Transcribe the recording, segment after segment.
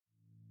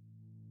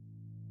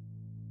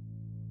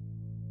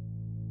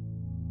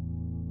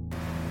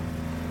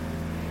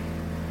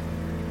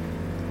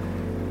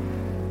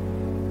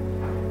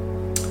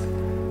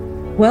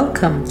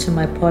Welcome to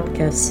my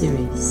podcast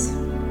series.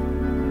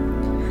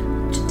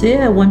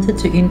 Today I wanted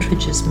to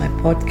introduce my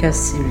podcast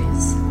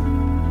series,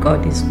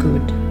 God is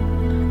Good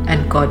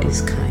and God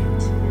is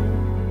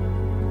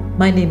Kind.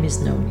 My name is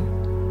Noni.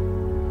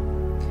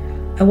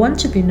 I want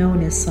to be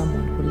known as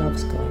someone who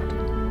loves God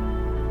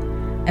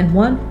and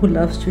one who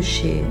loves to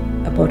share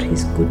about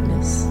His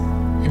goodness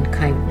and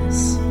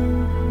kindness.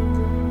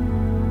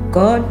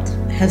 God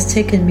has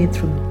taken me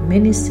through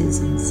many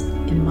seasons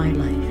in my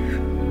life.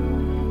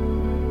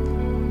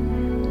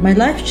 My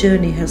life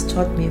journey has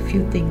taught me a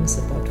few things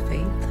about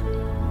faith,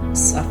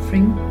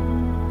 suffering,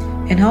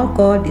 and how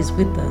God is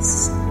with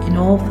us in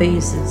all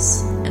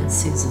phases and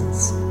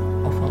seasons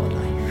of our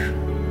life.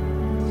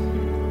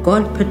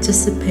 God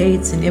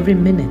participates in every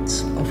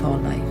minute of our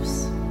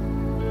lives,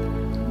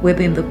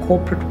 whether in the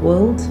corporate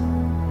world,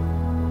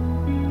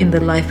 in the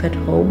life at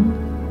home,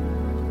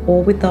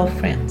 or with our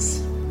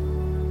friends.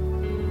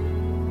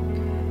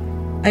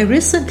 I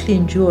recently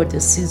endured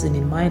a season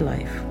in my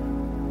life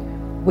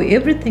where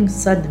everything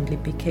suddenly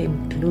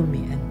became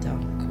gloomy and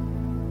dark,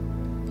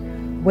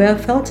 where I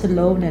felt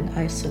alone and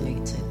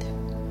isolated,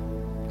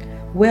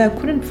 where I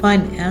couldn't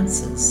find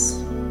answers,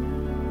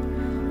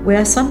 where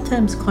I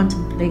sometimes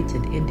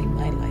contemplated ending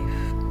my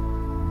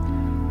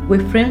life,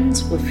 where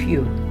friends were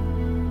few,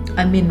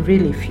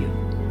 really few.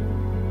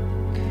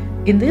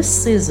 In this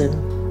season,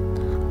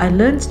 I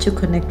learned to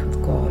connect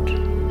with God,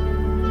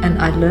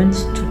 and I learned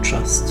to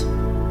trust.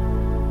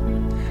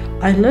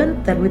 I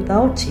learned that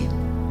without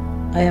Him,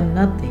 I am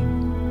nothing,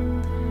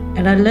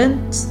 and I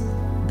learned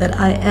that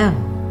I am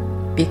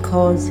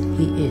because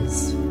He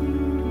is.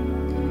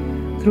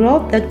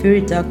 Throughout that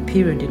very dark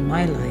period in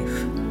my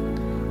life,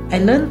 I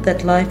learned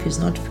that life is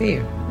not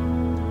fair.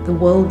 The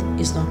world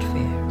is not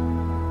fair.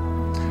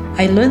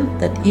 I learned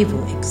that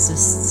evil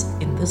exists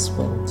in this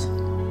world.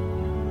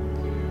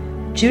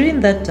 During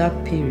that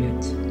dark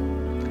period,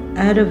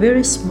 I had a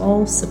very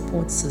small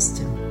support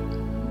system.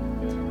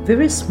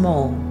 Very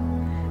small,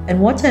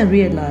 and what I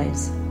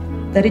realized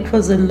that it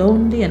was a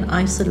lonely and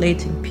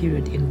isolating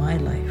period in my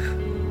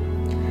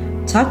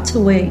life. Tucked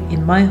away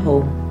in my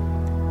home,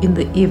 in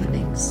the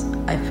evenings,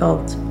 I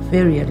felt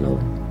very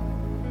alone.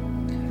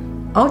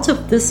 Out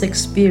of this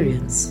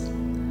experience,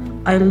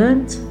 I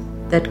learned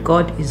that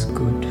God is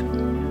good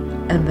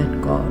and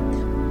that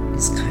God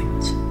is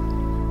kind.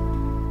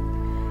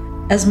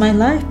 As my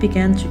life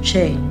began to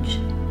change,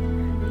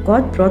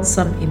 God brought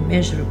some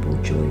immeasurable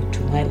joy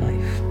to my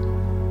life.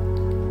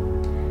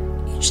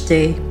 Each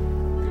day,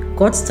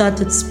 God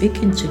started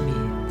speaking to me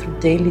through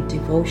daily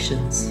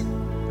devotions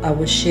I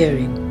was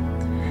sharing,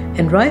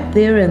 and right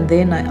there and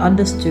then I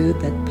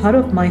understood that part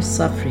of my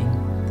suffering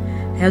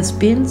has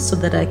been so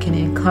that I can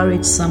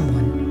encourage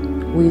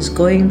someone who is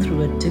going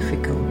through a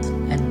difficult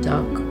and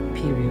dark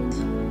period.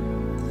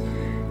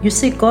 You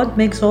see, God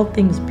makes all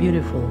things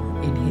beautiful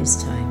in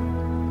His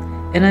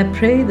time, and I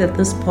pray that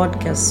this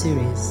podcast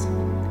series,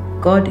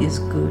 God is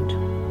Good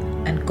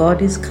and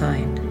God is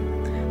Kind,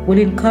 will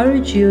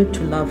encourage you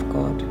to love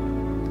God,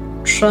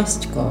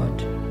 trust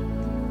God,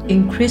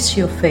 increase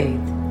your faith,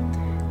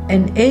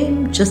 and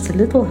aim just a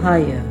little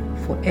higher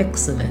for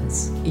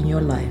excellence in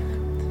your life,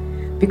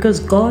 because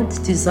God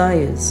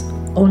desires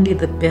only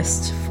the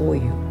best for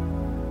you,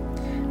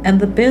 and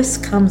the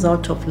best comes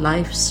out of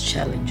life's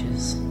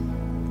challenges.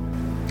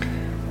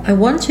 I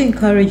want to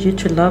encourage you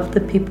to love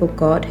the people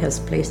God has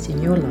placed in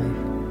your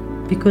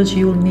life, because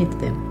you will need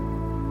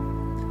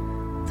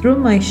them. Through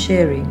my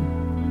sharing,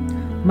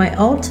 my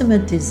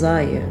ultimate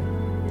desire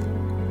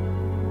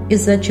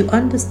is that you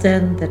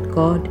understand that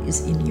God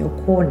is in your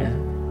corner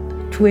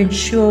to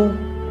ensure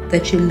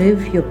that you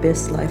live your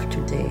best life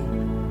today,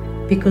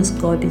 because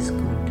God is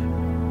good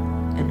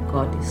and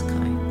God is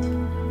kind.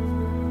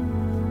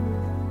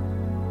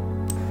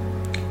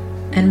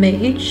 And may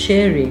each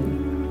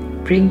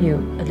sharing bring you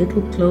a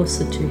little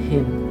closer to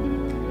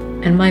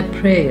Him. And my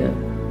prayer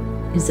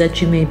is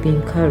that you may be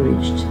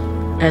encouraged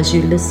as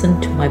you listen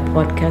to my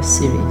podcast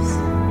series,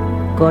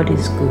 God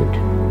is Good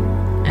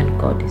and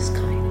God is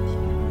Kind.